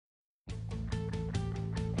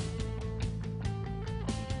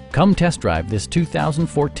Come test drive this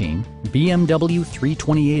 2014 BMW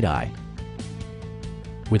 328i.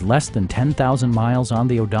 With less than 10,000 miles on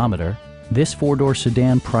the odometer, this four-door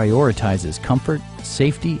sedan prioritizes comfort,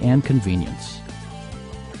 safety, and convenience.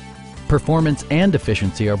 Performance and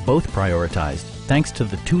efficiency are both prioritized thanks to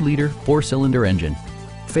the 2-liter 4-cylinder engine,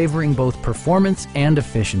 favoring both performance and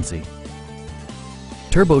efficiency.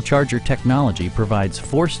 Turbocharger technology provides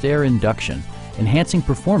forced air induction, enhancing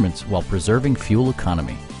performance while preserving fuel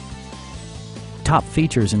economy. Top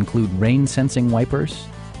features include rain-sensing wipers,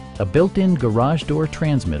 a built-in garage door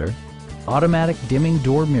transmitter, automatic dimming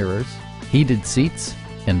door mirrors, heated seats,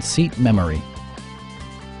 and seat memory.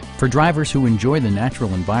 For drivers who enjoy the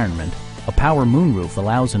natural environment, a power moonroof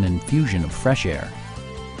allows an infusion of fresh air.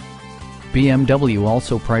 BMW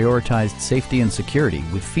also prioritized safety and security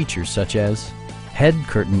with features such as head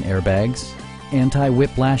curtain airbags,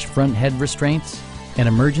 anti-whiplash front head restraints, an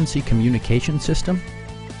emergency communication system,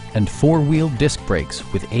 and 4-wheel disc brakes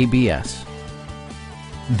with ABS.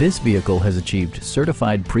 This vehicle has achieved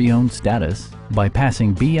certified pre-owned status by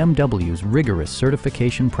passing BMW's rigorous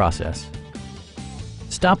certification process.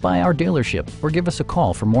 Stop by our dealership or give us a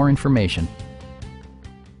call for more information.